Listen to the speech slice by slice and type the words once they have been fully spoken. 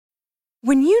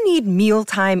When you need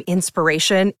mealtime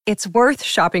inspiration, it's worth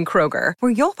shopping Kroger,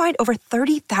 where you'll find over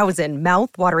 30,000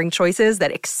 mouth-watering choices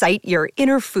that excite your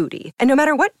inner foodie. And no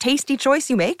matter what tasty choice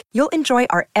you make, you'll enjoy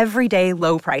our everyday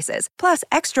low prices, plus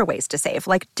extra ways to save,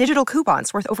 like digital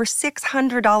coupons worth over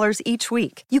 $600 each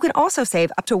week. You can also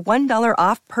save up to $1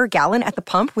 off per gallon at the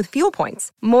pump with fuel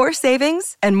points. More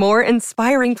savings and more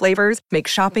inspiring flavors make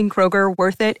shopping Kroger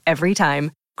worth it every time.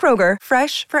 Kroger,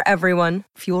 fresh for everyone.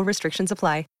 Fuel restrictions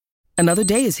apply. Another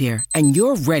day is here, and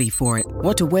you're ready for it.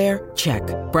 What to wear? Check.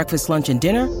 Breakfast, lunch, and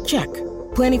dinner? Check.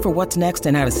 Planning for what's next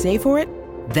and how to save for it?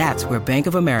 That's where Bank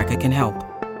of America can help.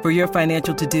 For your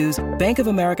financial to-dos, Bank of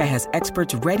America has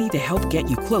experts ready to help get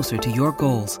you closer to your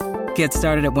goals. Get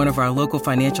started at one of our local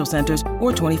financial centers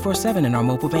or 24/7 in our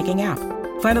mobile banking app.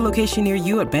 Find a location near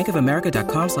you at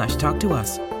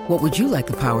bankofamerica.com/talktous. What would you like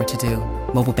the power to do?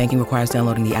 Mobile banking requires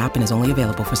downloading the app and is only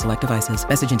available for select devices.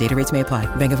 Message and data rates may apply.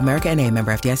 Bank of America N.A.,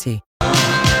 member FDIC.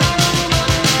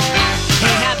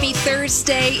 Happy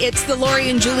Thursday. It's the Lori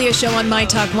and Julia Show on My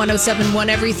Talk 1071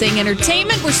 Everything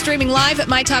Entertainment. We're streaming live at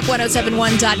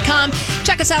MyTalk1071.com.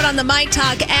 Check us out on the My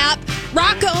Talk app.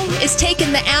 Rocco is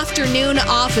taking the afternoon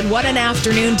off, and what an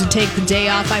afternoon to take the day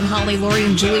off. I'm Holly, Lori,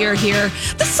 and Julia are here.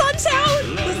 The sun's out.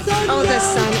 The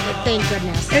sun. Thank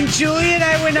goodness. And Julia and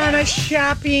I went on a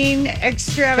shopping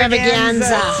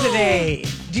extravaganza today.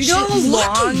 Do you know how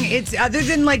long it's, other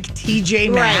than like TJ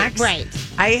Maxx? Right.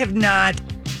 I have not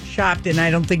shopped, and I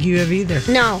don't think you have either.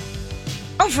 No.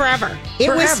 Oh, forever.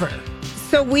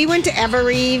 So we went to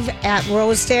Evereve at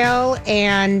Rosedale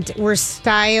and were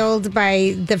styled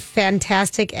by the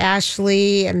fantastic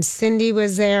Ashley, and Cindy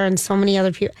was there and so many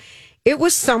other people. It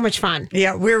was so much fun.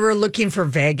 Yeah, we were looking for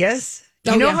Vegas.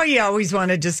 You know how you always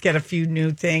want to just get a few new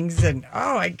things? And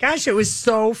oh my gosh, it was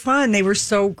so fun. They were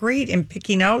so great in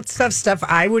picking out stuff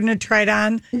I wouldn't have tried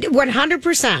on.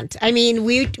 100%. I mean,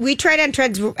 we tried on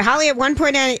trends. Holly, at one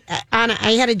point I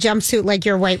had a jumpsuit like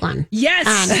your white one. Yes.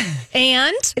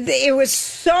 And? It was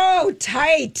so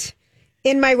tight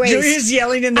in my waist. Julia's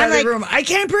yelling in the other room, I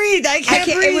can't breathe. I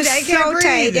can't breathe. It was so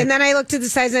tight. And then I looked at the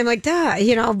size and I'm like,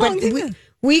 duh, but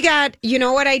we got, you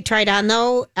know what I tried on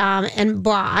though, and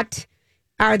bought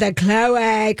are the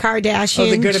Khloe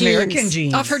Kardashian the good jeans. American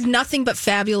jeans. I've heard nothing but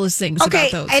fabulous things about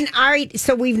those. And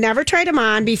so we've never tried them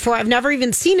on before. I've never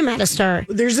even seen them at a store.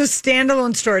 There's a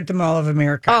standalone store at the Mall of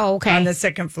America. Oh, okay. On the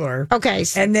second floor. Okay.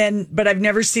 And then, but I've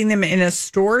never seen them in a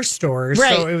store. Right.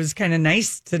 So it was kind of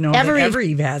nice to know that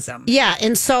Evereve has them. Yeah.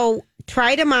 And so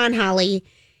tried them on, Holly.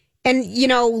 And,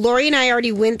 Lori and I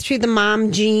already went through the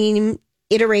mom jean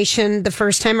iteration the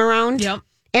first time around. Yep.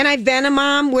 And I've been a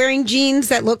mom wearing jeans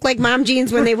that look like mom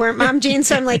jeans when they weren't mom jeans.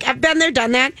 So I'm like, I've been there,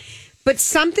 done that. But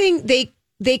something,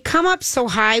 they come up so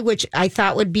high, which I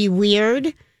thought would be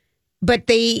weird, but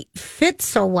they fit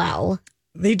so well.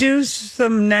 They do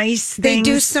some nice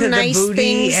things to the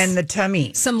booty and the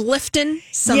tummy. Some lifting.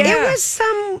 There was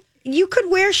some... You could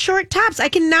wear short tops. I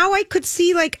could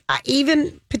see like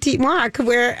even petite moi. I could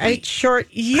wear a short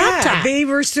crop top. They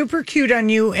were super cute on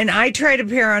you. And I tried a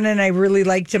pair on and I really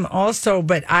liked them also,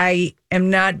 but I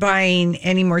am not buying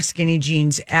any more skinny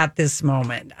jeans at this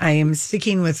moment. I am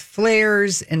sticking with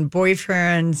flares and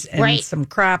boyfriends and some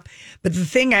crop. But the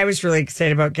thing I was really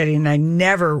excited about getting, and I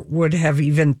never would have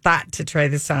even thought to try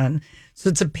this on. So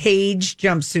it's a Paige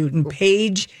jumpsuit, and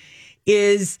Paige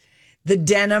is the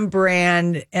denim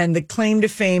brand, and the claim to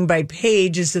fame by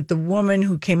Paige is that the woman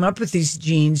who came up with these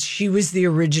jeans, she was the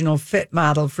original fit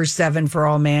model for Seven for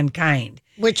All Mankind.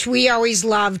 Which we always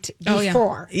loved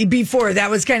before. Oh, yeah. Before,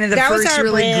 that was kind of the first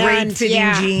really great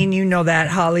fitting jean. You know that,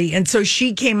 Holly. And so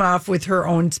she came off with her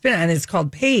own spin, and it's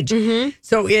called Paige. Mm-hmm.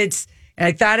 So and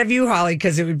I thought of you, Holly,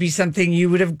 because it would be something you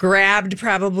would have grabbed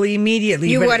probably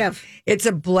immediately. You would have. It's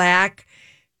a black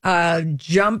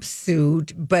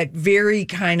jumpsuit, but very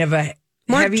kind of a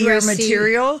more heavier dressy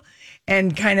material,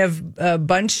 and kind of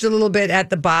bunched a little bit at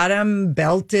the bottom,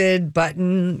 belted,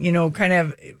 button, kind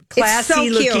of classy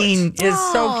looking. Is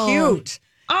so cute.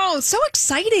 Oh, so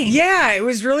exciting. Yeah, it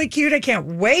was really cute. I can't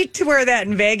wait to wear that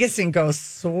in Vegas and go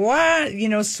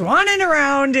swanning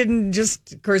around, and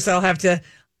just, of course, I'll have to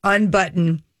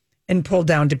unbutton and pull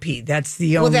down to pee. That's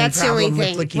the only problem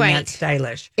with looking that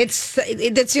stylish. That's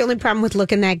the only problem with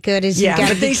looking that good is you got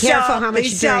to be careful how much you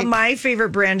drink. They sell my favorite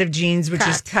brand of jeans, which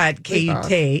is Cut,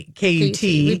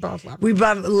 K-U-T. We both love them. We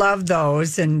love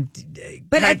those.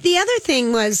 But the other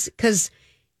thing was, because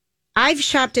I've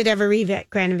shopped at Evereve at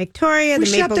Grand Victoria, the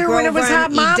Maple Grove when it was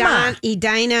Hot Mama.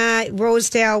 Edina,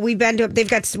 Rosedale. We've been to it. They've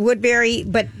got Woodbury.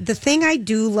 But the thing I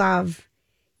do love,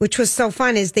 which was so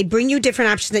fun, is they bring you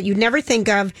different options that you'd never think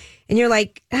of. And you're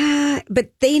like,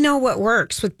 but they know what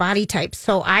works with body types.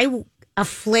 So I a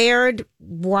flared,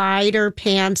 wider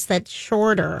pants that's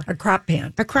shorter. A crop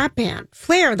pant. A crop pant.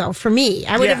 Flare, though, for me.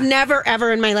 I would have never,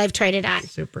 ever in my life tried it on.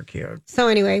 Super cute. So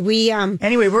anyway,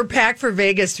 we're packed for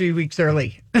Vegas 3 weeks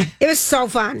early. It was so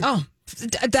fun. Oh,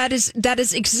 that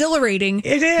is exhilarating.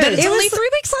 It is. But it's only 3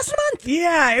 weeks, less than a month.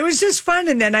 Yeah, it was just fun.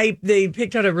 And then they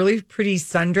picked out a really pretty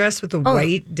sundress with a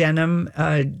white denim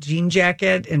jean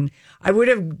jacket. And I would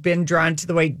have been drawn to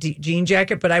the white jean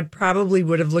jacket, but I probably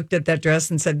would have looked at that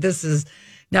dress and said, this is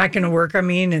not going to work on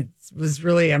me. And it was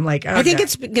really, I'm like, oh, I think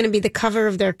it's going to be the cover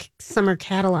of their summer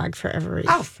catalog for Every.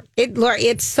 Oh,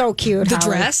 it's so cute. The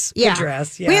Holly. dress? Yeah. The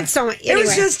dress, yeah. We had so much. Anyway. It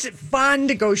was just fun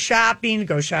to go shopping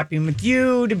with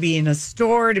you, to be in a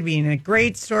store, to be in a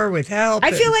great store with help.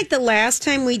 I feel like the last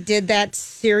time we did that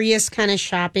serious kind of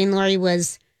shopping, Lori,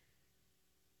 was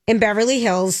in Beverly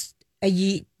Hills a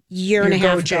year and a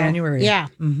half ago. January. Yeah.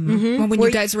 Well, when you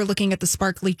guys were looking at the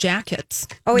sparkly jackets.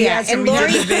 Oh, yeah. So and we did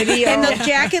Lori, the video. and the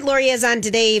jacket Lori has on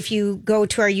today, if you go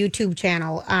to our YouTube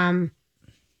channel,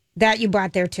 that you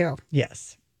bought there too.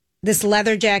 Yes. This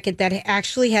leather jacket that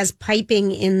actually has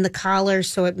piping in the collar,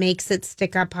 so it makes it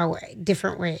stick up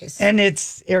different ways. And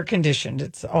it's air conditioned.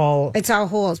 It's all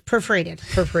holes, perforated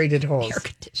holes. Air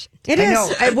conditioned. It is.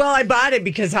 I know. I bought it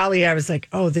because Holly, I was like,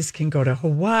 oh, this can go to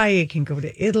Hawaii. It can go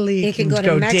to Italy. It can go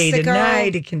to day to Mexico.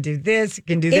 night. It can do this. It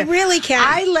can do that. It really can.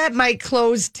 I let my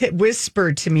clothes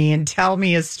whisper to me and tell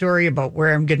me a story about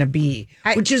where I'm going to be,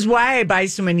 which is why I buy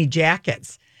so many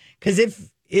jackets. Because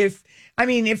if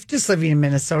just living in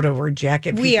Minnesota, we're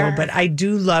jacket people, We are. but I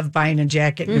do love buying a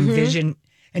jacket and Envision.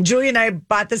 And Julie and I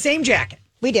bought the same jacket.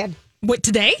 We did. What,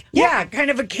 today? Yeah, kind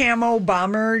of a camo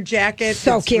bomber jacket.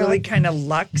 So it's cute. really kind of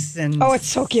luxe and Oh, it's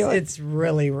so cute. It's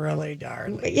really, really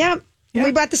darling. Yeah.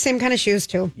 We bought the same kind of shoes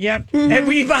too. Yep. And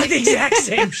we bought the exact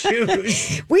same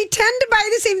shoes. We tend to buy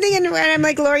the same thing, and I'm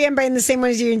like, Lori, I'm buying the same one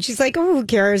as you, and she's like, oh, who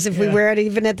cares if we wear it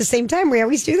even at the same time? We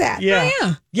always do that. Yeah. Oh,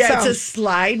 yeah. Yeah, So- it's a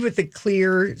slide with a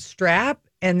clear strap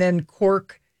and then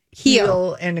cork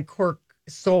heel and a cork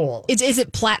sole. Is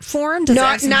it platform? Does it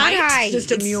have some Not height? high.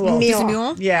 Just a It's mule. Just a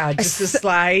mule? Yeah, just a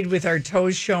slide with our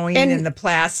toes showing and the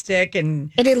plastic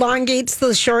and It elongates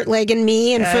the short leg in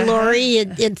me, and for Lori,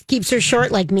 it keeps her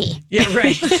short like me. yeah,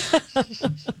 right.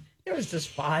 It was just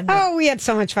fun. Oh, we had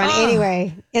so much fun.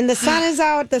 Anyway, and the sun is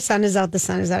out. The sun is out. The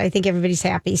sun is out. I think everybody's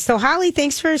happy. So, Holly,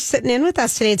 thanks for sitting in with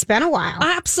us today. It's been a while.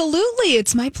 Absolutely.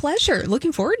 It's my pleasure.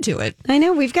 Looking forward to it. I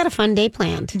know. We've got a fun day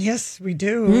planned. Yes, we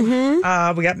do.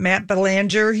 We got Matt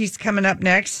Belanger. He's coming up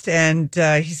next, and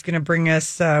he's going to bring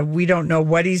us. We don't know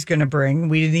what he's going to bring.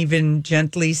 We didn't even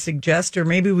gently suggest, or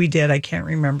maybe we did. I can't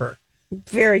remember.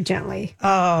 Very gently.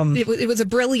 It was a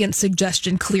brilliant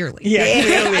suggestion, clearly. Yeah,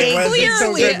 clearly it was. It's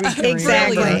so Clearly. good we can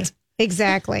Exactly. remember.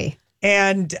 Exactly.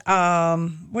 And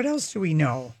what else do we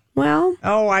know? Well,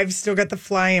 Oh, I've still got the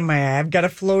fly in my eye. I've got a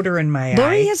floater in my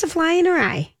Lori eye. has a fly in her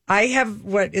eye. I have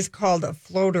what is called a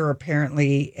floater,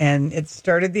 apparently, and it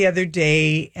started the other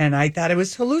day, and I thought I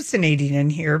was hallucinating in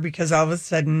here because all of a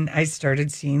sudden I started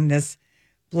seeing this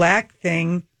black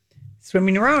thing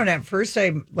swimming around. At first,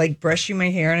 I'm like brushing my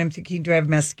hair, and I'm thinking, do I have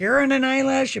mascara on an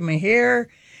eyelash in my hair?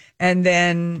 And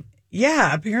then,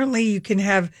 yeah, apparently you can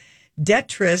have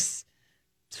detritus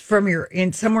from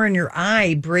somewhere in your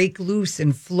eye break loose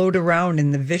and float around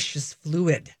in the viscous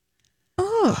fluid.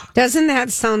 Oh, Doesn't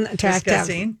that sound attractive?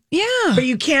 Disgusting. yeah. But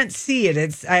you can't see it.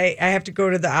 It's I have to go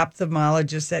to the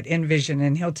ophthalmologist at Envision,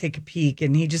 and he'll take a peek.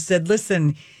 And he just said,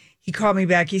 listen, he called me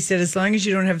back. He said, as long as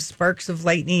you don't have sparks of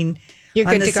lightning You're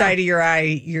on good the to go. side of your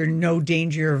eye, you're no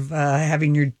danger of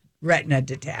having your retina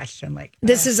detached. I'm like,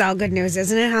 This is all good news,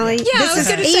 isn't it, Holly? Yeah, I was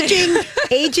gonna say. aging.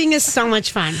 Aging is so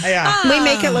much fun. yeah. We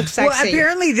make it look sexy. Well,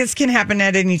 apparently this can happen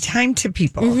at any time to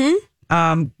people.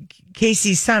 Mm-hmm.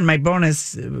 Casey's son, my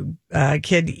bonus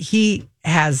kid, he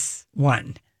has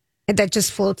one. That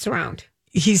just floats around.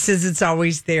 He says it's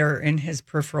always there in his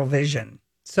peripheral vision.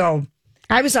 So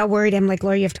I was all worried. I'm like,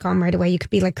 Laura, you have to call him right away. You could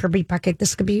be like Kirby Puckett.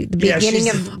 This could be the Yeah, beginning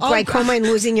she's- of glaucoma and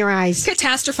losing your eyes.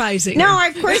 Catastrophizing. No,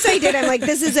 of course I did. I'm like,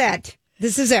 this is it.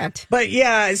 This is it. But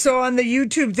yeah, so on the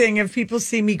YouTube thing, if people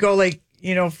see me go like,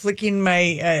 flicking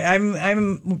my,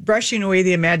 I'm brushing away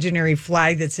the imaginary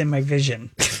fly that's in my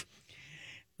vision.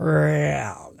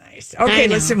 Real nice. Okay,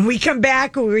 listen, we come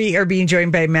back. We are being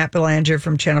joined by Matt Belanger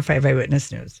from Channel 5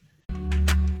 Eyewitness News.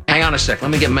 Hang on a sec. Let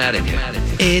me get Matt in here.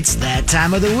 It's that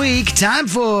time of the week. Time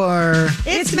for.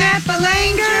 It's Matt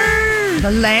Belanger.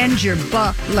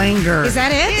 Belanger. Is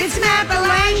that it? It's Matt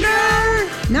Belanger.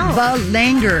 No.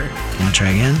 Belanger. Want to try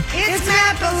again? It's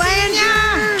Matt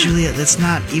Belanger. Julia, that's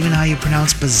not even how you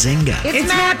pronounce bazinga. It's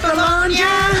Matt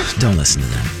Belanger. Don't listen to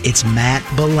them. It's Matt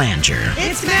Belanger.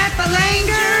 It's Matt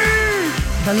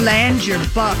Belanger. Belanger,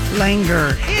 Buck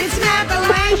Langer. It's not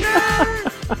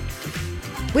Belanger.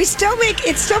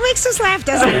 It still makes us laugh,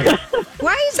 doesn't it?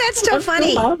 Why is that still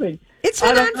funny? It's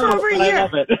been on for over a year. I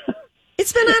love it.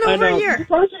 It's been on over a year.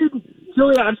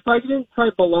 Julia, I'm surprised you didn't try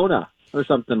Bologna or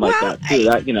something like that, too.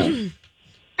 I mean,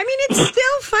 it's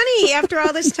still funny after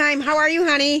all this time. How are you,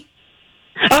 honey?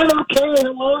 I'm okay.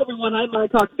 Hello, everyone. I'm My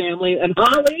Talk family. And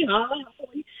Holly.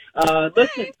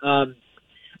 Listen,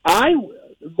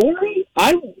 Lori,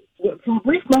 for a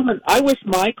brief moment, I wish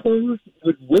my clothes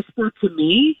would whisper to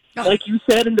me, like you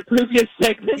said in the previous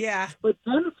segment. Yeah. But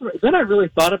then I really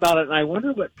thought about it, and I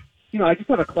wonder what, I just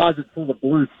have a closet full of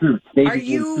blue suits. Are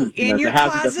you in your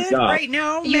closet right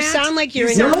now, Matt? You sound like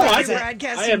you're in your closet.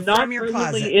 I am not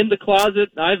currently in the closet.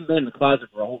 I haven't been in the closet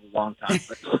for a whole long time.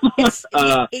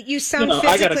 You sound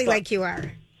physically like you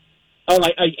are. Oh,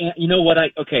 you know what?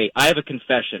 I have a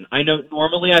confession. I know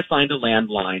normally I find a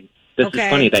landline. This is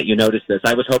funny that you noticed this.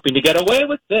 I was hoping to get away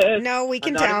with this. No, we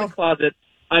can I'm not tell. in the closet.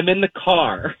 I'm in the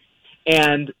car,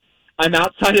 and I'm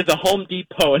outside of the Home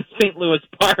Depot in St. Louis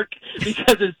Park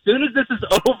because as soon as this is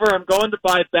over, I'm going to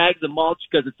buy bags of mulch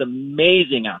because it's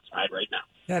amazing outside right now.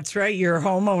 That's right. You're a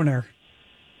homeowner.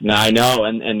 No, I know,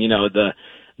 and the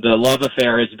love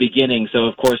affair is beginning. So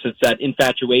of course it's that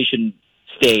infatuation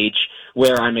stage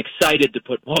where I'm excited to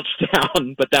put mulch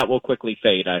down, but that will quickly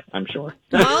fade, I'm sure.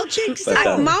 Mulch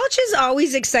is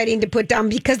always exciting to put down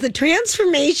because the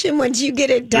transformation once you get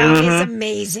it down is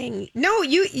amazing. No,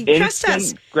 you trust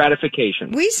us.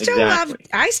 Gratification.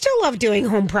 I still love doing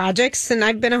home projects, and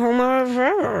I've been a homeowner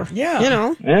forever. Yeah.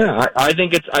 Yeah, I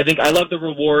think I love the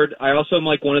reward. I also am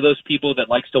like one of those people that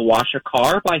likes to wash a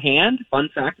car by hand. Fun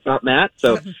fact about Matt.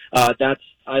 So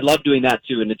I love doing that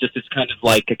too, and it's kind of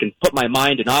like I can put my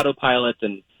mind in autopilot,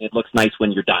 and it looks nice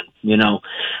when you're done,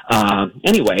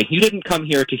 Anyway, you didn't come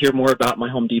here to hear more about my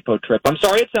Home Depot trip. I'm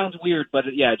sorry it sounds weird, but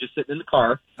just sitting in the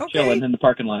car, chilling in the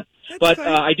parking lot. But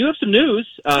I do have some news,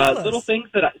 little things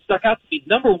that stuck out to me.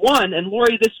 Number one, and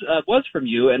Lori, this was from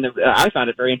you, and I found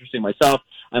it very interesting myself.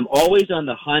 I'm always on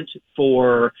the hunt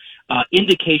for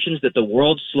indications that the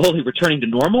world's slowly returning to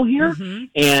normal here,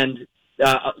 and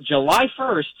July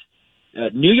 1st,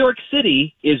 New York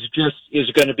City is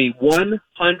going to be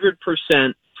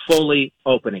 100% fully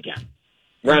open again.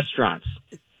 Restaurants,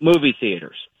 movie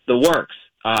theaters, the works,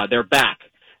 they're back.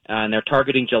 And they're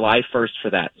targeting July 1st for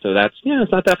that. So that's,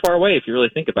 it's not that far away if you really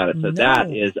think about it. So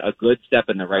that is a good step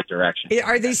in the right direction.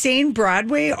 Are they saying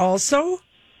Broadway also?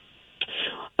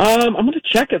 I'm going to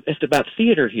check about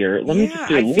theater here. Let me just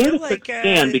do a little quick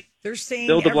scan. They're saying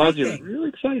Bill de Blasio is really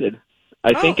excited.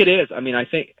 I think it is.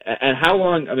 And how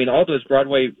long, all those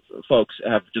Broadway folks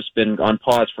have just been on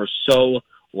pause for so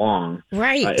long.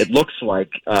 Right. It looks like,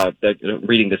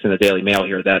 reading this in the Daily Mail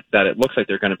here, that it looks like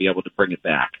they're going to be able to bring it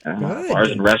back.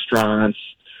 Bars and restaurants.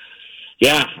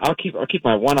 Yeah, I'll keep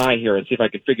my one eye here and see if I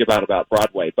can figure out about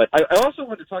Broadway. But I also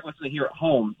wanted to talk about something here at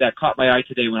home that caught my eye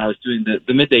today when I was doing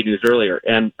the midday news earlier.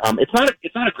 And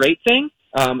it's not a great thing,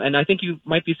 and I think you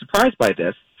might be surprised by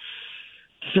this.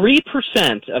 3%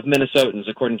 of Minnesotans,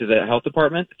 according to the health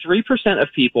department, 3% of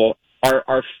people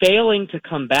are failing to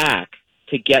come back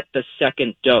to get the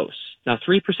second dose. Now,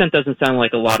 3% doesn't sound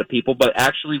like a lot of people, but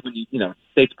actually, when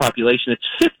state's population, it's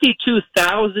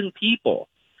 52,000 people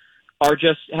are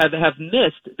have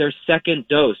missed their second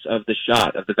dose of the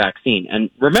shot of the vaccine.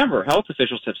 And remember, health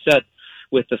officials have said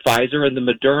with the Pfizer and the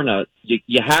Moderna,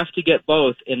 you have to get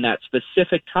both in that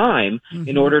specific time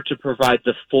in order to provide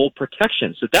the full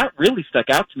protection. So that really stuck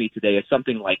out to me today as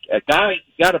something like, guys,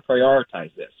 you got to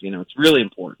prioritize this. It's really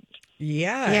important.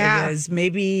 Yeah, it is.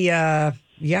 Maybe, I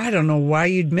don't know why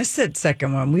you'd miss that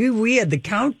second one. We had the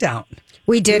countdown.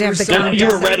 We did have the countdown. You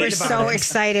were ready. We were so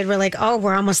excited. We're like,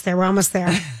 we're almost there. We're almost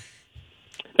there.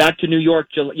 Back to New York.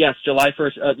 Yes, July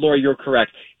 1st. Laura, you're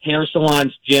correct. Hair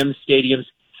salons, gyms, stadiums,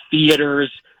 theaters,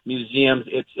 museums,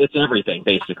 it's everything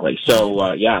basically. So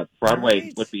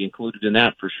Broadway would be included in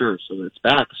that for sure. So it's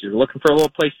back. So you're looking for a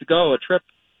little place to go, a trip.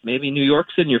 Maybe New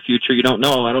York's in your future. You don't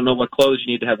know. I don't know what clothes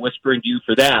you need to have whispering to you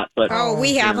for that. But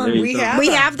we have them. We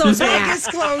have those. Vegas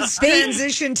clothes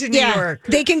transition to New York.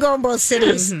 They can go in both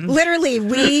cities. Literally,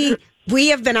 we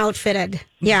have been outfitted.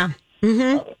 Yeah.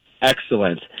 Mm-hmm.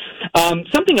 Excellent.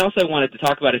 Something else I wanted to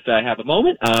talk about if I have a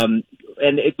moment.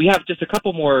 We have just a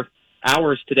couple more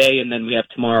hours today, and then we have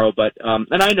tomorrow. But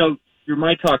and I know your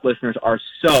My Talk listeners are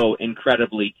so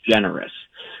incredibly generous.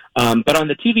 But on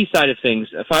the TV side of things,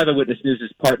 Five Eyewitness News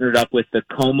has partnered up with the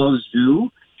Como Zoo,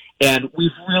 and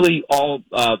we've really all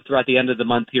throughout the end of the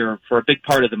month here, for a big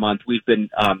part of the month, we've been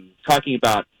talking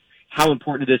about how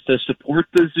important it is to support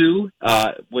the zoo,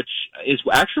 which is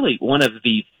actually one of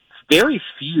the very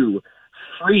few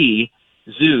free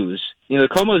zoos. You know, the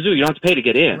Como Zoo, you don't have to pay to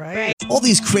get in. Right. All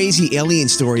these crazy alien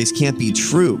stories can't be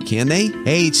true, can they?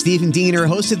 Hey, it's Stephen Diener,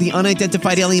 host of the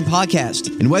Unidentified Alien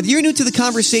Podcast. And whether you're new to the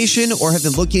conversation or have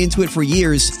been looking into it for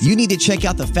years, you need to check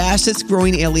out the fastest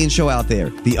growing alien show out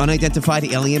there, the Unidentified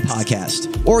Alien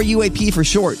Podcast, or UAP for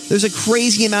short. There's a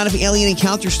crazy amount of alien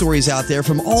encounter stories out there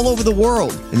from all over the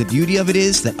world. And the beauty of it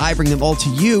is that I bring them all to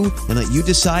you and let you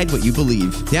decide what you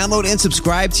believe. Download and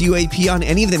subscribe to UAP on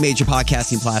any of the major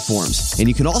podcasting platforms. And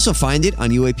you can also find it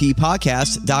on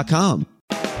UAPpodcast.com.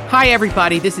 Hi,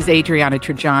 everybody. This is Adriana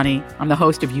Trajani. I'm the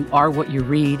host of You Are What You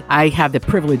Read. I have the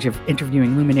privilege of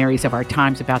interviewing luminaries of our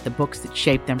times about the books that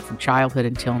shaped them from childhood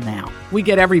until now. We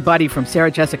get everybody from Sarah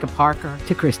Jessica Parker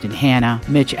to Kristen Hanna,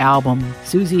 Mitch Albom,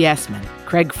 Susie Essman,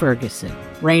 Craig Ferguson,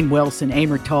 Rainn Wilson,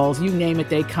 Amor Tolls, you name it,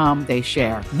 they come, they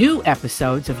share. New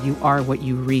episodes of You Are What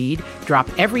You Read drop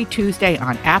every Tuesday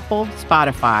on Apple,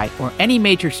 Spotify, or any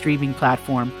major streaming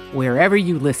platform wherever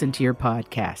you listen to your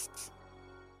podcasts.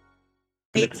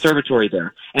 The conservatory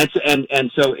there, and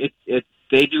so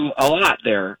they do a lot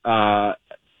there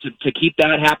to keep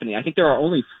that happening. I think there are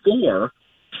only 4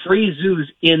 free zoos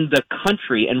in the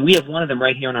country, and we have one of them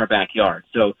right here in our backyard.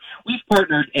 So we've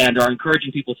partnered and are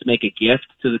encouraging people to make a gift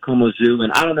to the Como Zoo.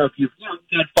 And I don't know if you've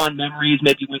had fond memories,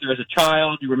 maybe whether as a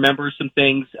child you remember some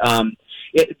things.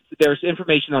 There's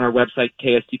information on our website,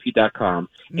 kstp.com,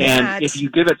 and if you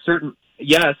give it certain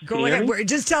go ahead.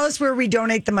 Just tell us where we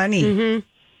donate the money. Mm-hmm.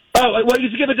 Oh, well, you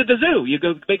give it to the zoo. You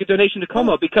go make a donation to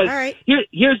Como because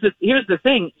here's the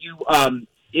thing. You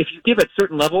if you give at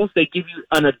certain levels, they give you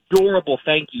an adorable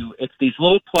thank you. It's these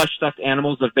little plush stuffed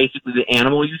animals of basically the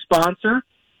animal you sponsor,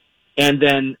 and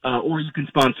then or you can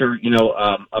sponsor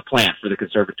a plant for the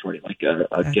conservatory, like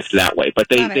a gift that way. But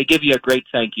they give you a great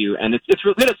thank you, and it's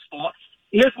really a sloth.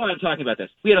 Here's why I'm talking about this.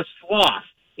 We had a sloth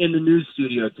in the news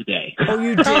studio today. Oh,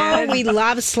 you did? Oh, we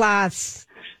love sloths.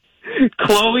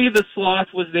 Chloe the sloth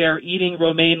was there eating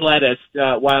romaine lettuce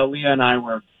while Leah and I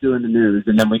were doing the news,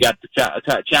 and then we got to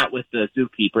chat with the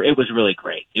zookeeper. It was really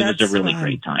great. It was a really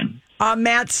great time.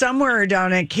 Matt, somewhere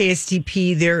down at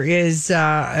KSTP, there is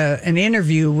an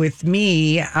interview with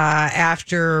me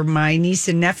after my niece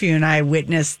and nephew and I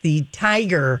witnessed the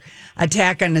tiger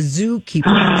attack on a zookeeper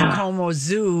in the Como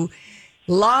Zoo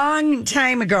long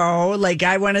time ago. Like,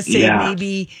 I want to say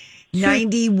maybe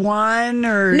 91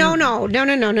 or no. No,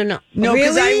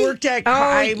 because I worked at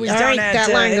I was down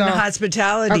in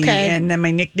hospitality, and then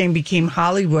my nickname became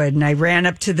Hollywood, and I ran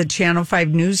up to the Channel 5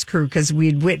 news crew because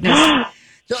we'd witnessed.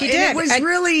 She did. It was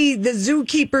really the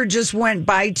zookeeper just went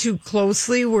by too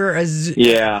closely. Where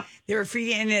they were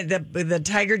feeding it. The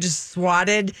tiger just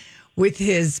swatted with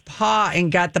his paw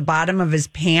and got the bottom of his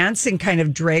pants and kind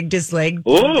of dragged his leg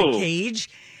through the cage.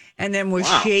 And then was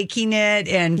shaking it,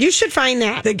 and you should find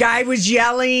that. The guy was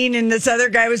yelling, and this other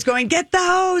guy was going, "Get the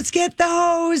hose, get the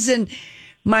hose!" And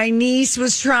my niece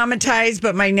was traumatized,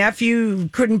 but my nephew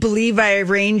couldn't believe I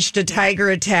arranged a tiger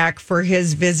attack for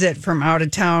his visit from out of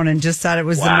town, and just thought it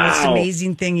was the most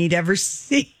amazing thing he'd ever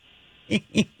seen.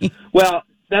 Well,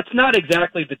 that's not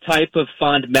exactly the type of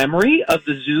fond memory of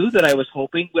the zoo that I was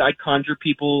hoping I'd conjure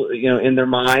people, in their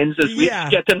minds as we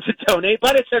get them to donate.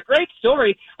 But it's a great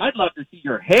story. I'd love to see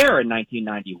your hair in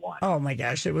 1991. Oh my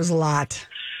gosh, it was a lot.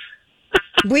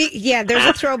 There's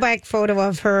a throwback photo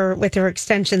of her with her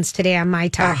extensions today on My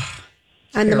Talk.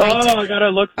 I gotta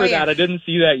look for that. I didn't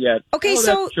see that yet. Okay,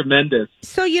 that's tremendous.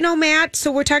 So Matt, so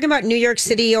we're talking about New York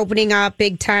City opening up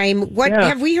big time.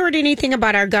 Have we heard anything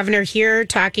about our governor here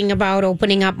talking about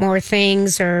opening up more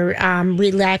things or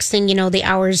relaxing? The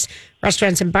hours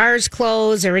restaurants and bars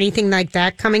close or anything like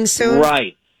that coming soon?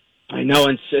 Right. I know,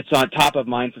 and it's on top of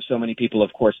mind for so many people,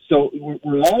 of course. So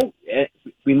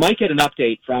we might get an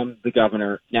update from the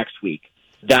governor next week.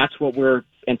 That's what we're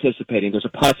anticipating. There's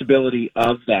a possibility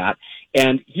of that.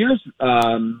 And here's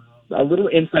a little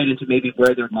insight into maybe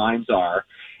where their minds are.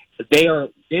 They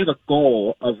have a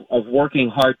goal of working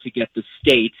hard to get the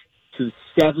state to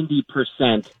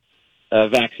 70%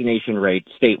 vaccination rate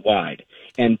statewide.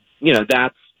 And,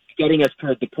 that's getting us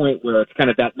toward the point where it's kind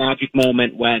of that magic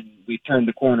moment when we turn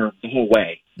the corner the whole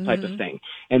way type of thing.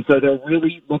 And so they're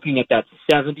really looking at that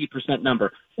 70%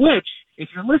 number, which, if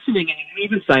you're listening and you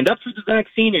haven't signed up for the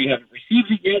vaccine or you haven't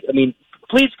received it yet,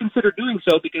 please consider doing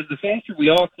so, because the faster we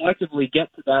all collectively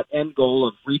get to that end goal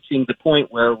of reaching the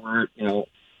point where we're in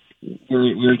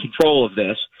control of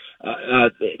this,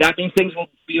 that means things will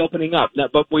be opening up. Now,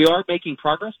 but we are making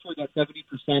progress toward that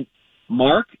 70%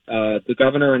 mark. The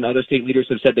governor and other state leaders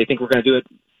have said they think we're going to do it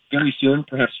very soon,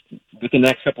 perhaps within the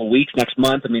next couple of weeks, next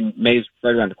month. May's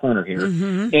right around the corner here.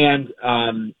 Mm-hmm.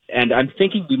 And I'm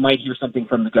thinking we might hear something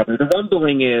from the governor. The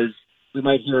rumbling is we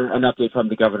might hear an update from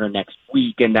the governor next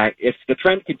week, and that if the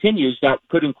trend continues, that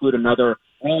could include another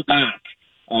rollback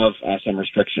of some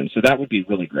restrictions. So that would be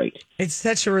really great. It's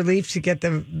such a relief to get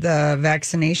the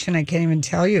vaccination. I can't even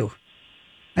tell you.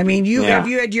 I mean, have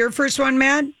you had your first one,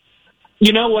 Matt?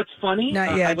 You know what's funny?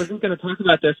 Not yet. I wasn't going to talk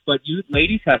about this, but you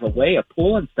ladies have a way of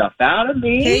pulling stuff out of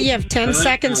me. Hey, you have 10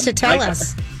 seconds to tell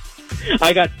us.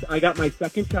 I got my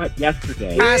second shot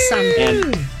yesterday. Awesome.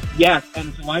 And yes,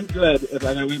 and so I'm good. I'm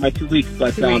going to wait my 2 weeks,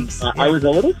 but I was a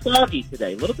little foggy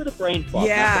today, a little bit of brain fog.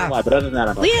 Yeah. Not gonna lie, but other than that,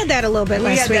 I'm okay. We had that a little bit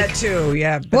last week. We had that too,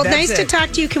 yeah. Well, nice to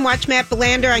talk to you. You can watch Matt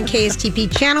Belander on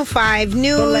KSTP Channel 5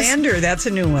 News. Belander, that's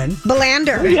a new one.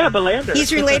 Belander. Oh, yeah, Belander.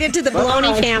 He's related to the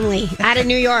Bologna family out of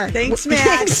New York. Thanks, Matt.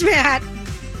 Thanks, Matt.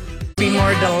 Be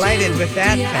more delighted with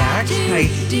that fact. I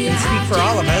can speak for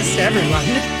all of us, everyone,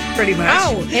 pretty much.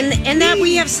 Oh, and that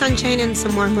we have sunshine and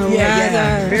some warmer weather.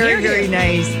 Yeah, very, very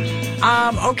nice.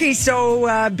 Okay,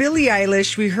 so Billie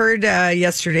Eilish, we heard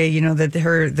yesterday, that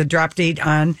the drop date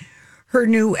on her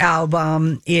new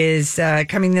album is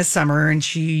coming this summer, and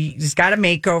she's got a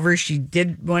makeover. She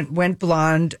went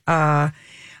blonde,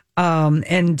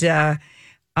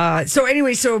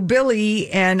 so Billie,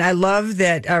 and I love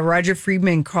that Roger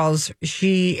Friedman calls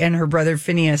she and her brother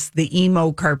Phineas the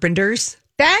emo Carpenters.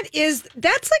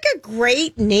 That's like a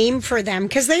great name for them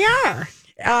because they are.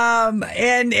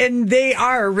 And they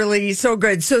are really so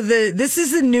good. So this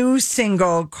is a new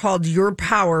single called Your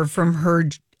Power from her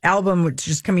album, which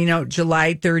is coming out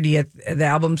July 30th. The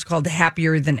album's called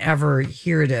Happier Than Ever.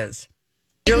 Here it is.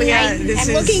 Julia, I'm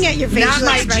looking at your facial not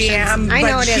my expressions. jam, I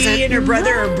know but it isn't. she and her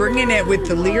brother are bringing it with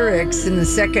the lyrics in the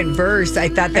second verse. I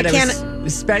thought that it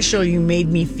was special. You made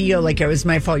me feel like it was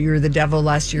my fault. You were the devil.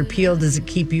 Lost your appeal. Does it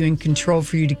keep you in control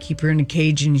for you to keep her in a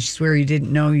cage? And you swear you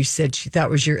didn't know. You said she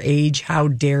thought was your age. How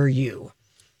dare you?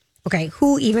 Okay,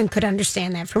 who even could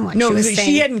understand that from what she was saying?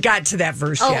 She hadn't got to that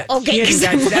verse yet. Okay.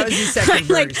 That was the second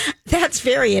verse. That's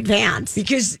very advanced.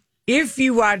 Because if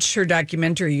you watched her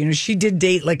documentary, she did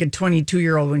date like a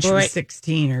 22-year-old when she was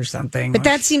 16 or something. But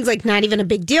that seems like not even a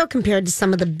big deal compared to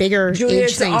some of the bigger Julia,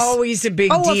 age things. It's always a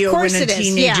big deal when a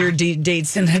teenager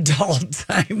dates an adult.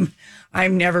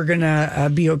 I'm never going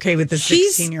to be okay with a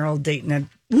 16-year-old dating a...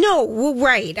 No, well,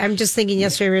 right. I'm just thinking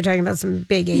yesterday we were talking about some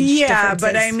big age differences.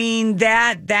 But I mean,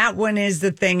 that one is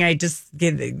the thing I just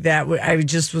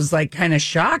was like kind of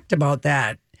shocked about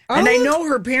that. And I know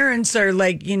her parents are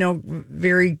like,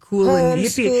 very cool and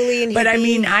hippie. But I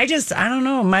mean, I don't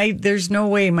know. There's no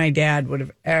way my dad would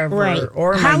have ever,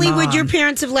 or my Holly, mom. would your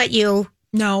parents have let you?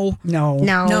 No.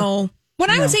 When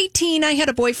I was 18, I had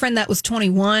a boyfriend that was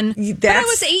 21. But I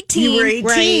was 18. You were 18.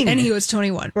 Right, and he was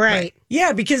 21. Right.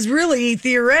 Yeah, because really,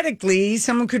 theoretically,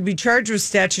 someone could be charged with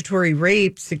statutory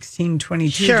rape,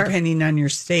 1622, depending on your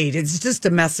state. It's just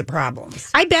a mess of problems.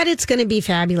 I bet it's going to be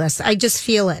fabulous. I just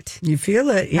feel it. You feel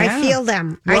it, yeah. I feel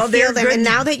them. Well, I feel them. good. And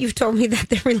now that you've told me that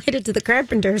they're related to the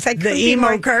Carpenters, the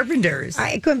emo Carpenters.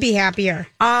 I couldn't be happier.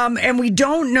 And we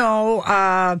don't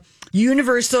know...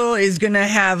 Universal is going to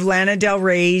have Lana Del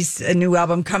Rey's a new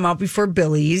album come out before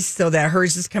Billie's, so that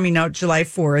hers is coming out July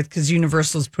 4th because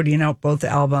Universal's putting out both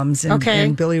albums,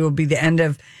 and Billie will be the end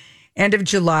of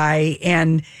July.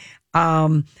 And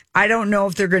I don't know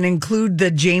if they're going to include the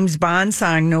James Bond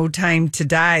song "No Time to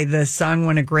Die." The song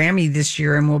won a Grammy this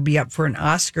year and will be up for an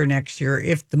Oscar next year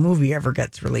if the movie ever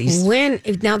gets released.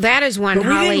 Now that is one. But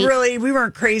Holly. we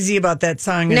weren't crazy about that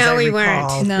song. No, we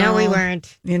weren't. No, we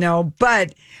weren't.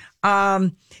 But.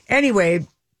 Anyway,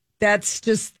 that's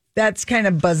kind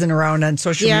of buzzing around on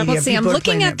social media. Yeah, well, see, I'm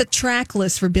looking at the track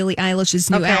list for Billie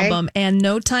Eilish's new album, and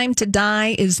No Time to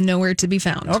Die is nowhere to be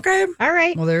found. Okay. All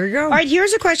right. Well, there you go. All right,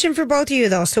 here's a question for both of you,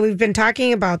 though. So we've been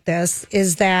talking about this,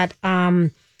 is that,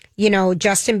 Justin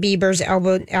Bieber's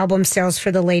album sales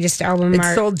for the latest album.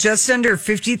 It sold just under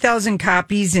 50,000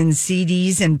 copies in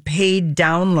CDs and paid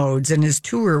downloads, and his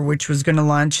tour, which was going to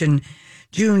launch in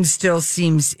June, still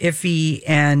seems iffy,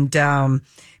 and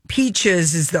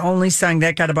Peaches is the only song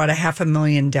that got about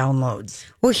 500,000 downloads.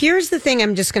 Well, here's the thing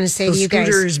I'm just going to say to you guys.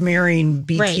 Scooter is marrying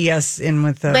BTS in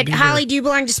with But Bieber. Holly, do you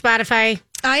belong to Spotify?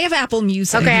 I have Apple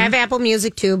Music. Okay, I have Apple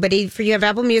Music too, but if you have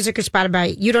Apple Music or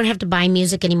Spotify, you don't have to buy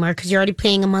music anymore because you're already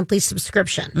paying a monthly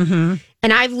subscription. Mm-hmm.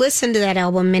 And I've listened to that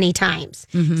album many times.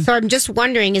 Mm-hmm. So I'm just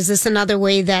wondering, is this another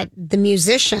way that the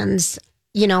musicians,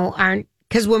 aren't...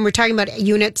 Because when we're talking about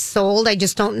units sold, I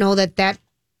just don't know that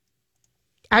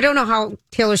I don't know how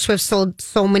Taylor Swift sold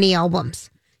so many albums,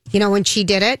 when she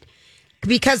did it.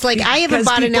 Because I haven't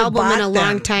bought an album in a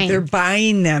long time. They're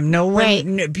buying them. No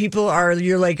one, people are,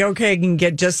 you're like, okay, I can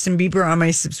get Justin Bieber on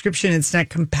my subscription. It's not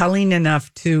compelling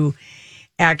enough to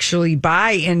actually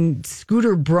buy. And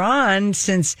Scooter Braun,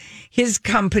 since his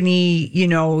company,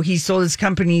 he sold his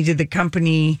company to the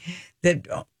company that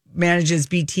manages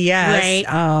BTS.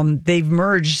 Right. They've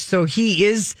merged. So he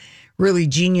is really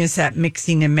genius at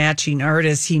mixing and matching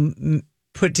artists. He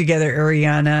put together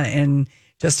Ariana and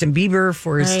Justin Bieber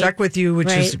for Stuck With You,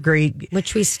 which is great.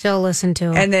 Which we still listen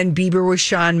to. And then Bieber with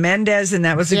Shawn Mendes, and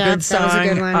that was a good song. That was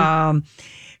a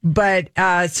good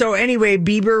one. So anyway,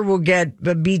 Bieber will get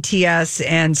BTS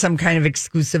and some kind of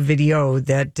exclusive video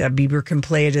that Bieber can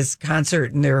play at his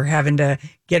concert, and they're having to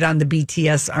get on the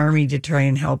BTS army to try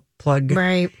and help plug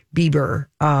Bieber.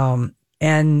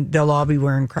 And they'll all be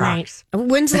wearing Crocs. Right.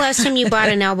 When's the last time you bought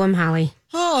an album, Holly?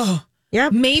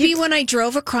 Maybe when I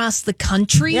drove across the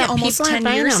country almost 10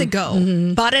 years ago.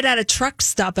 Mm-hmm. Bought it at a truck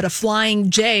stop at a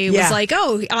Flying J. Was like,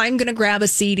 I'm going to grab a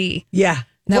CD. Yeah.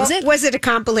 That was it. Was it a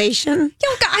compilation?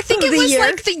 I think it was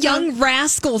like the Young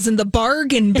Rascals in the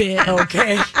bargain bin.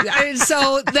 Okay.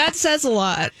 So that says a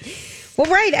lot. Well,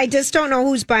 right. I just don't know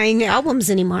who's buying albums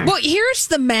anymore. Well, here's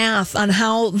the math on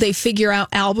how they figure out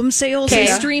album sales and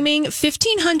streaming.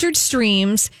 1,500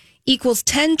 streams equals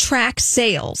 10 track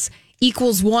sales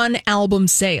equals 1 album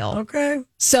sale. Okay.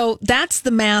 So that's the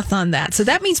math on that. So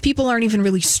that means people aren't even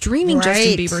really streaming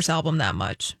Justin Bieber's album that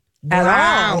much. At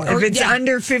all. If it's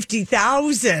under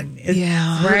 50,000, it's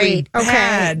really bad.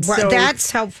 Okay. Well, so,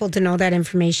 that's helpful to know that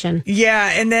information.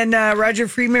 Yeah. And then Roger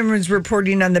Friedman was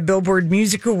reporting on the Billboard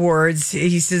Music Awards.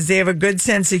 He says they have a good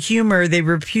sense of humor. They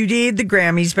repudiated the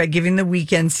Grammys by giving The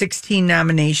Weeknd 16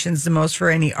 nominations, the most for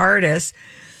any artist.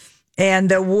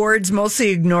 And the awards mostly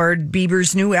ignored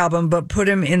Bieber's new album, but put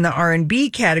him in the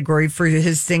R&B category for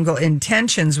his single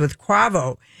Intentions with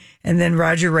Quavo. And then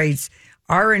Roger writes,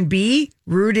 R&B,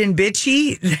 rude and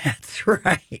bitchy. That's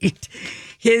right.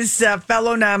 His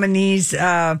fellow nominees,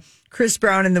 Chris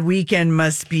Brown and The Weeknd,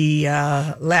 must be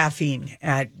laughing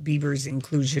at Bieber's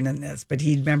inclusion in this. But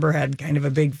he, remember, had kind of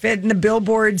a big fit. And the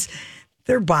billboards,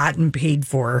 they're bought and paid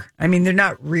for. I mean, they're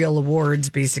not real awards,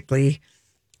 basically.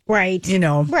 Right.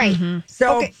 Right. Mm-hmm.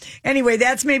 So anyway,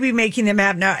 that's maybe making them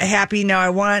happy. Now, I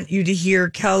want you to hear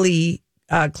Kelly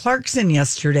Clarkson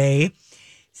yesterday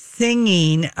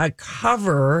singing a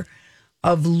cover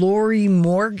of Lori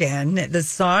Morgan. The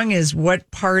song is What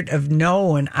Part of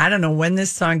No, and I don't know when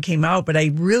this song came out, but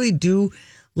I really do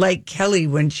like Kelly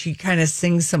when she kind of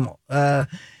sings some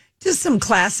just some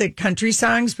classic country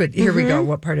songs. But here we go.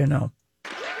 What Part of No?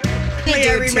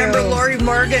 I remember Lori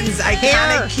Morgan's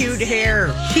iconic cute hair.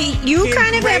 You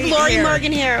kind of have Lori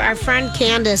Morgan hair. Our friend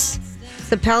Candace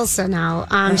Sapelsa now.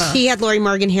 She had Lori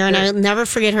Morgan hair, and I'll never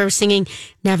forget her singing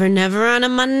 "Never, Never on a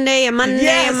Monday,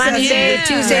 a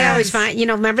Tuesday, always fine."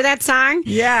 Remember that song?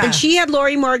 Yeah. And she had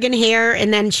Lori Morgan hair,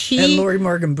 and then and Lori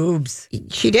Morgan boobs.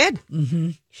 She did. Mm-hmm.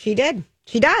 She did.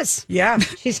 She does. Yeah.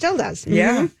 She still does. Mm-hmm.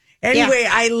 Yeah. Anyway,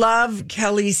 I love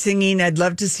Kelly singing. I'd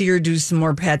love to see her do some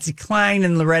more Patsy Cline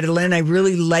and Loretta Lynn. I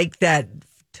really like that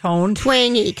tone.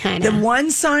 Twangy kind of. The one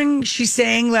song she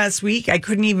sang last week, I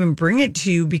couldn't even bring it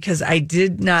to you because I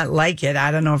did not like it.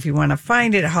 I don't know if you want to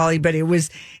find it, Holly, but it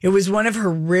was one of her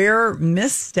rare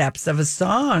missteps of a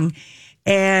song.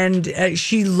 And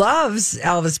she loves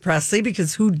Elvis Presley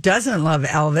because who doesn't love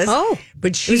Elvis? Oh,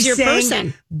 but she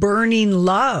sang Burning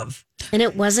Love. And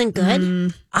it wasn't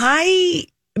good?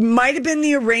 Might have been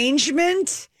the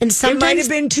arrangement. And sometimes it might have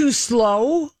been too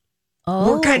slow.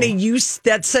 Oh. We're kind of used.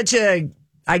 That's such a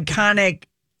iconic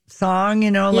song,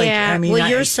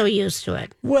 you're so used to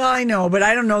it. Well, I know, but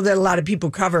I don't know that a lot of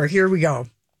people cover. Here we go.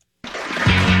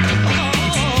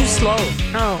 It's too slow.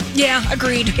 Oh, yeah,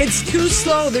 agreed. It's too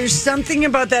slow. There's something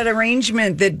about that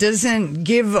arrangement that doesn't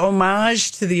give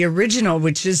homage to the original,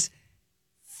 which is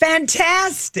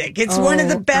fantastic. It's one of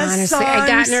the best honestly, songs. I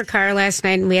got in her car last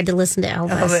night and we had to listen to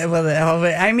Elvis.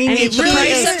 Elvis. I mean, it really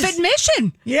is of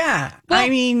admission. Yeah. Well, I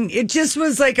mean, it just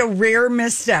was like a rare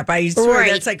misstep. I swear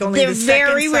that's like only the second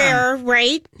very song. Rare,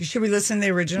 right? Should we listen to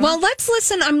the original? Well, let's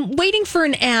listen. I'm waiting for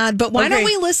an ad, but why don't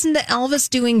we listen to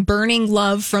Elvis doing Burning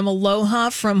Love from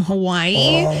Aloha from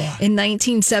Hawaii in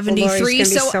 1973?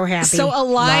 So happy. So a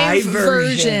live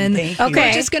version. Okay.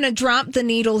 We're just going to drop the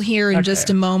needle here in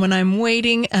just a moment. I'm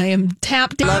waiting. I am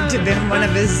tapped in. Loved to have been one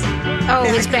of his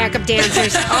backup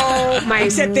dancers. Oh my!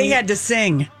 Except they had to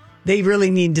sing. They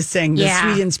really need to sing. The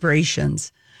Sweet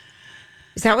Inspirations.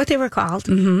 Is that what they were called?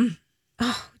 Mm-hmm.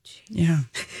 Oh, geez. Yeah.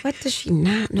 What does she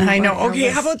not know? I know. Okay,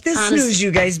 how about this news,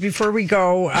 you guys? Before we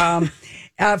go,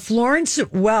 Florence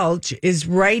Welch is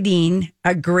writing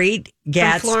a Great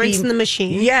Gatsby. From Florence and the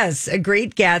Machine. Yes, a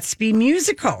Great Gatsby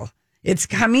musical. It's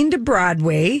coming to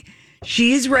Broadway.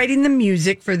 She's writing the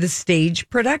music for the stage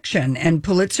production, and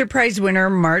Pulitzer Prize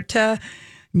winner Marta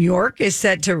York is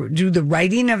set to do the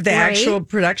writing of the actual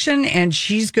production, and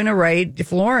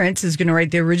Florence is going to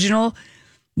write the original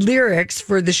lyrics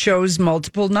for the show's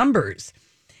multiple numbers.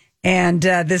 And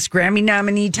this Grammy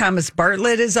nominee, Thomas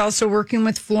Bartlett, is also working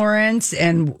with Florence.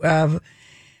 And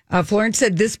Florence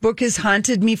said, "This book has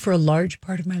haunted me for a large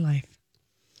part of my life.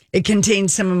 It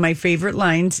contains some of my favorite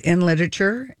lines in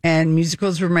literature, and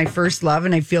musicals were my first love,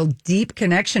 and I feel deep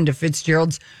connection to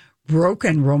Fitzgerald's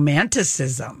broken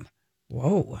romanticism."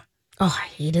 Whoa. Oh, I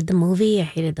hated the movie. I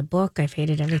hated the book. I've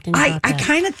hated everything about I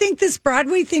kind of think this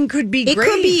Broadway thing could be great.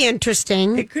 It could be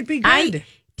interesting. It could be good.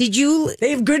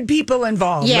 They have good people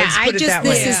involved. Yeah, Let's put it that way.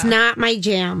 This is not my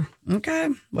jam. Okay.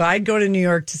 Well, I'd go to New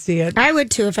York to see it. I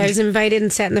would too if I was invited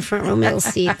and sat in the front row middle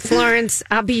seat. Florence,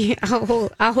 I'll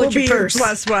hold your purse.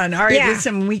 Plus one. All right,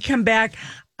 listen, when we come back,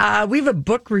 we have a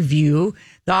book review.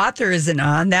 The author isn't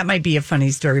on. That might be a funny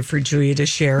story for Julia to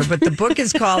share, but the book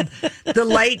is called The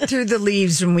Light Through the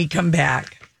Leaves when we come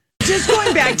back. Just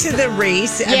going back to the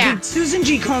race, I mean, Susan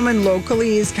G. Komen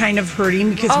locally is kind of hurting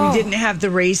because we didn't have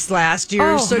the race last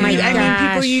year. So, I mean,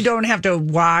 people, you don't have to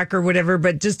walk or whatever,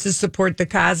 but just to support the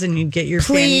cause and you get your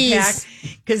fanny pack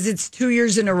because it's 2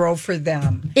 years in a row for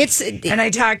them. And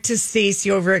I talked to Stacey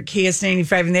over at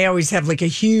KS95, and they always have like a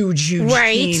huge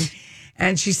team.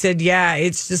 And she said,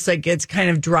 it's just like it's kind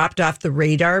of dropped off the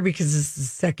radar because this is the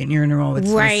second year in a row it's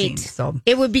missing. So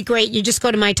it would be great. You just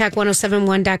go to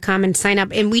mytalk1071.com and sign up.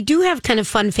 And we do have kind of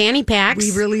fun fanny packs.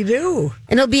 We really do.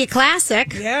 And it'll be a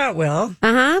classic. Yeah, it will.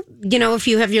 You know, if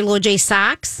you have your Lil J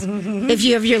socks, if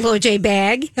you have your Lil J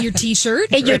bag, your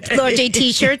T-shirt, and your Lil J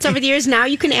T-shirts over the years, now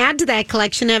you can add to that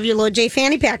collection and have your Lil J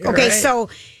fanny pack. Okay, so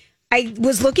I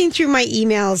was looking through my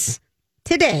emails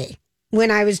today when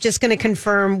I was just going to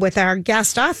confirm with our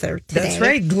guest author today. That's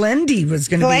right. Glendy was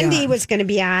going to be on. Glendy was going to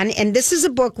be on. And this is a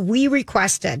book we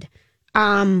requested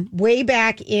way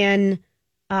back in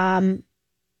a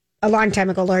long time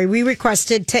ago, Lori. We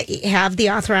requested to have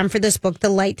the author on for this book, The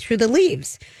Light Through the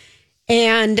Leaves.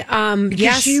 And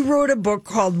because she wrote a book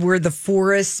called Where the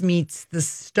Forest Meets the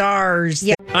Stars.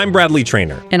 Yeah. I'm Bradley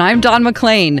Trainer. And I'm Don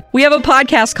McClain. We have a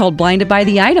podcast called Blinded by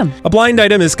the Item. A blind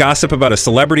item is gossip about a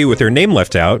celebrity with their name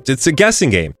left out. It's a guessing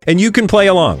game, and you can play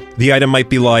along. The item might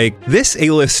be like, this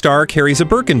A-list star carries a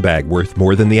Birkin bag worth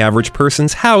more than the average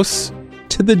person's house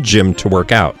to the gym to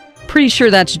work out. Pretty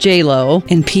sure that's J-Lo.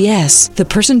 And P.S. the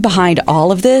person behind all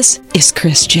of this is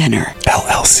Kris Jenner,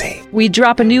 LLC. We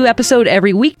drop a new episode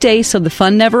every weekday so the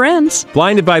fun never ends.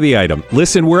 Blinded by the Item.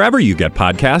 Listen wherever you get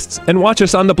podcasts and watch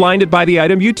us on the Blinded by the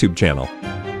Item YouTube channel.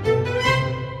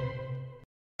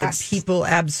 That people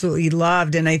absolutely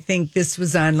loved, and I think this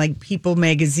was on like People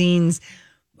Magazine's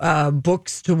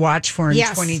books to watch for in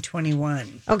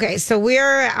 2021. Okay, so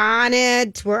we're on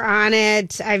it.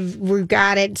 We've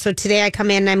got it. So today I come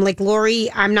in and I'm like,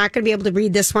 Lori, I'm not going to be able to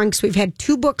read this one because we've had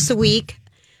 2 books a week.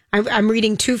 I'm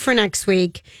reading 2 for next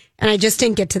week, and I just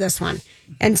didn't get to this one.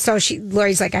 And so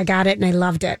Lori's like, I got it, and I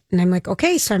loved it. And I'm like,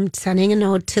 okay, so I'm sending a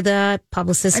note to the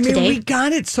publicist today. We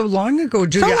got it so long ago,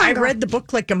 Julia. I read the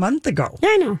book like a month ago. Yeah,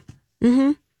 I know.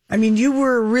 Mm-hmm. I mean, you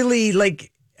were really like...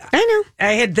 I know.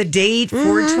 I had the date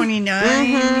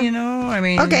 4/29. You know, I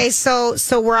mean. Okay, so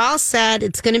we're all set.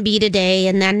 It's going to be today,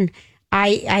 and then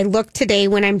I look today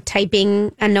when I'm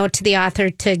typing a note to the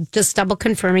author to just double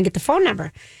confirm and get the phone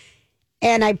number,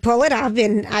 and I pull it up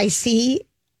and I see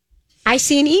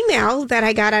an email that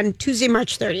I got on Tuesday,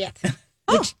 March 30th.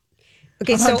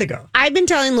 Okay, a month ago. I've been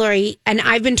telling Lori, and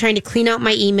I've been trying to clean out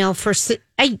my email for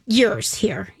years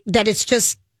here. That it's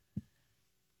just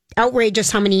outrageous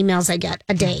how many emails I get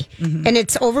a day. And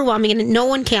it's overwhelming, and no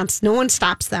one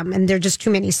stops them, and they're just too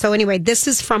many. So anyway, this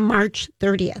is from March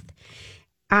 30th.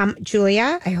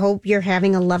 Julia, I hope you're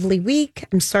having a lovely week.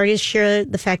 I'm sorry to share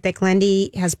the fact that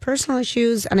Glendy has personal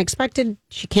issues, unexpected.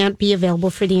 She can't be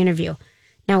available for the interview.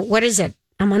 Now, what is it?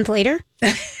 A month later?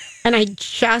 And I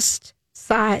just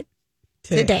saw it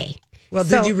today. Well,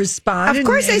 did you respond? Of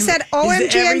course, I said,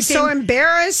 "OMG, I'm so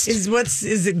embarrassed." Is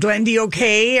it Glendy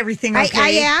okay? Everything okay?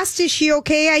 I asked, "Is she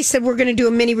okay?" I said, "We're going to do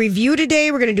a mini review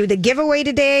today. We're going to do the giveaway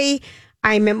today.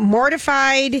 I'm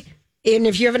mortified, and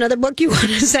if you have another book you want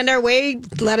to send our way,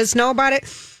 let us know about it."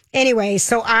 Anyway,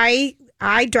 so I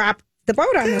dropped the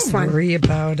boat on this one. Don't worry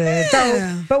about it.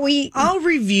 So, I'll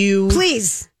review,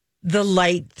 please. The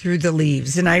Light Through the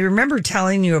Leaves, and I remember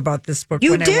telling you about this book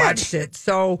when I watched it.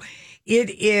 So.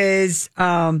 It is,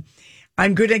 I'm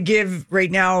going to give right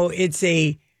now, it's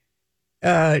a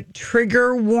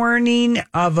trigger warning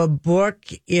of a book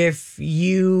if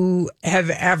you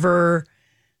have ever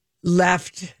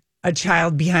left a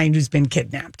child behind who's been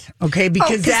kidnapped. Okay,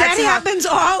 because that happens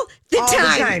all the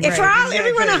time. If right,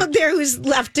 everyone out there who's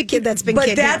left a kid that's been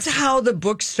kidnapped. But that's how the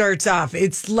book starts off.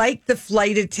 It's like the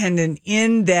flight attendant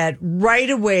in that right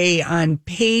away on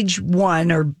page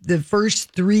 1 or the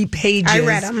first 3 pages. I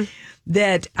read them.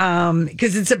 That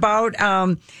because it's about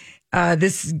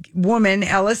this woman,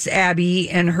 Ellis Abbey,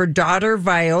 and her daughter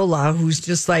Viola, who's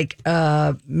just like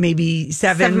maybe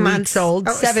 7 weeks old.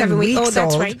 7 weeks old. Oh,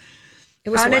 that's right. It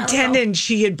was unattended.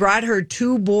 She had brought her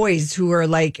 2 boys who are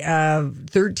like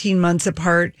 13 months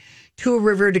apart to a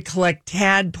river to collect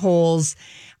tadpoles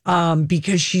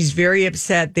because she's very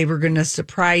upset. They were going to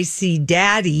surprise see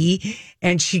daddy,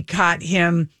 and she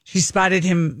spotted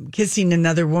him kissing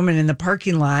another woman in the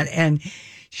parking lot, and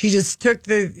she just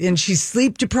and she's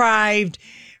sleep deprived.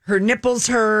 Her nipples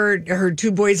hurt. Her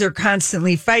 2 boys are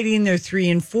constantly fighting. They're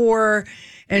 3 and 4,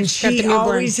 and she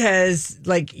always has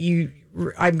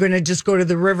I'm going to just go to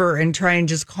the river and try and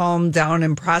just calm down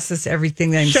and process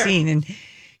everything that I'm seeing. And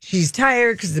she's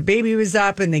tired because the baby was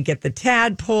up, and they get the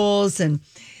tadpoles. And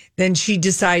then she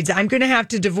decides, I'm going to have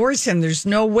to divorce him. There's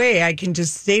no way I can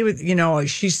just stay with,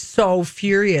 she's so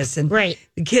furious. And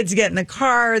the kids get in the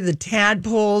car, the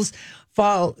tadpoles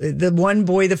fall. The one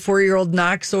boy, the 4-year-old,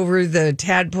 knocks over the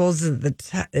tadpoles.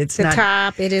 It's the not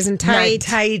top. It isn't tight. Not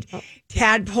tight.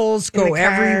 Tadpoles go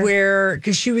everywhere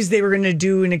because they were going to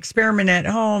do an experiment at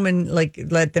home and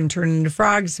let them turn into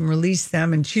frogs and release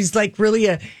them. And she's like really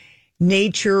a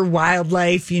nature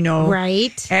wildlife,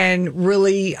 right? And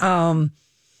really, so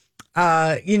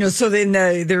then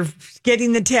they're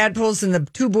getting the tadpoles, and the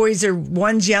 2 boys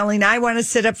one's yelling, I want to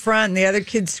sit up front, and the other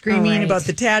kid's screaming about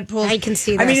the tadpoles. I can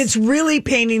see this. I mean, it's really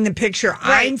painting the picture.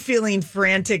 Right. I'm feeling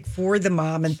frantic for the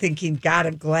mom and thinking, God,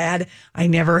 I'm glad I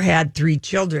never had 3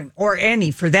 children, or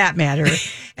any for that matter,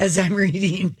 as I'm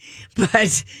reading.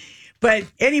 But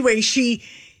anyway, she's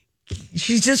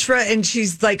just, and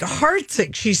she's like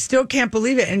heartsick. She still can't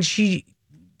believe it. And she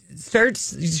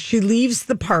leaves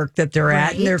the park that they're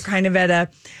at, and they're kind of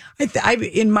at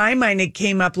in my mind, it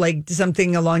came up like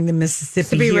something along the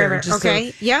Mississippi River.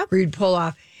 Okay. Yeah. Where you'd pull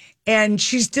off. And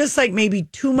she's just like maybe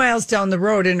 2 miles down the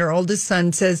road, and her oldest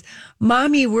son says,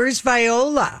 Mommy, where's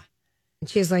Viola? And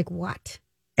she's like, what?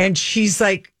 And she's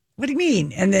like, what do you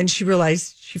mean? And then she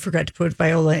realized she forgot to put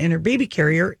Viola in her baby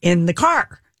carrier in the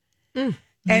car.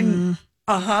 And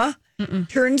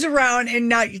turns around, and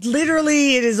now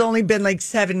literally it has only been like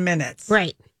 7 minutes.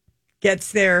 Right.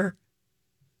 Gets there,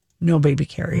 no baby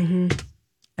carrier.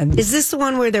 And is this the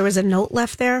one where there was a note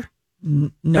left there? No,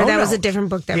 that was a different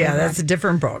book. That's a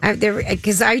different book.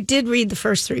 Because I did read the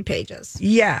first 3 pages.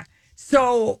 Yeah.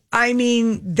 So, I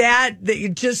mean, that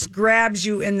it just grabs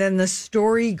you, and then the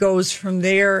story goes from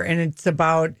there, and it's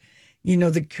about,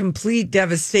 the complete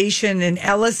devastation. And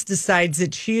Ellis decides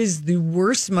that she is the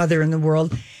worst mother in the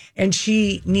world, and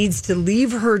she needs to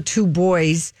leave her 2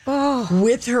 boys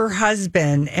with her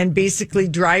husband and basically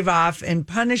drive off and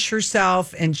punish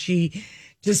herself. And she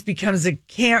just becomes she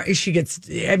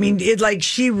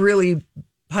really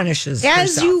punishes herself.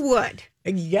 As you would.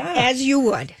 Yeah. As you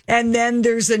would. And then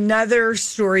there's another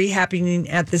story happening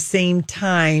at the same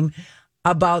time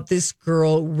about this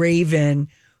girl, Raven,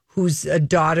 who's a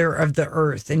daughter of the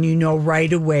earth. And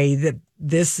right away that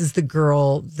this is the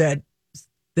girl that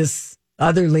this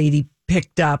other lady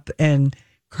picked up and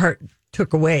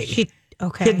took away.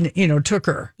 Took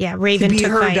her. Yeah, Raven to be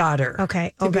took her daughter.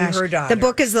 Okay. To be her daughter. The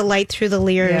book is The Light Through the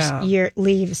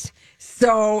Leaves.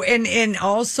 So, and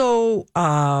also,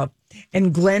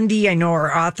 and Glendy, I know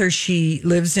our author, she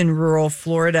lives in rural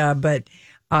Florida, but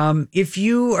if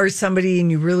you are somebody and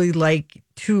you really like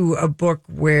a book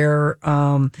where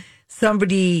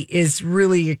somebody is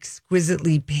really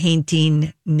exquisitely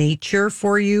painting nature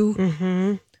for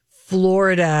you,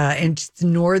 Florida, and it's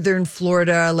northern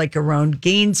Florida, like around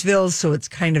Gainesville, so it's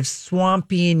kind of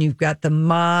swampy, and you've got the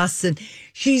moss, and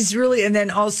she's really, and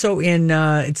then also in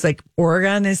it's like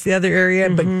Oregon is the other area,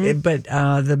 but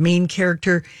the main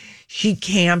character, she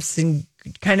camps and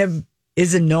kind of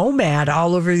is a nomad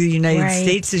all over the United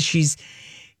States as she's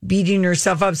beating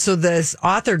herself up. So this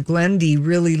author, Glendy,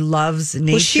 really loves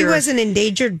nature. Well, she was an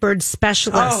endangered bird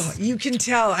specialist. Oh, you can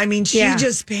tell. I mean, she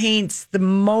just paints the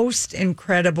most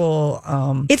incredible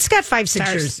it's got 5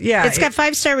 pictures. stars. Yeah. It's got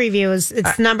 5-star reviews.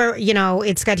 It's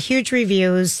it's got huge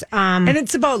reviews. And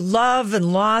it's about love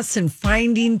and loss and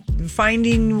finding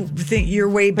your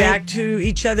way back to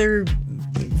each other,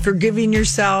 forgiving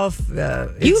yourself. You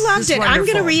loved it. I'm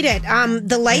going to read it.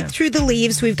 The Light Through the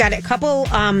Leaves. We've got a couple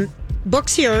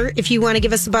books here. If you want to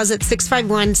give us a buzz at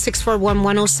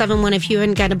 651-641-1071 if you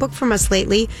haven't gotten a book from us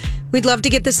lately, we'd love to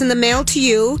get this in the mail to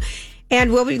you.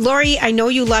 And Lori, I know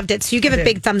you loved it, so you give it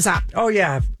big thumbs up. Oh,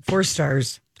 yeah. 4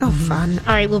 stars. Oh, fun.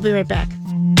 All right, we'll be right back.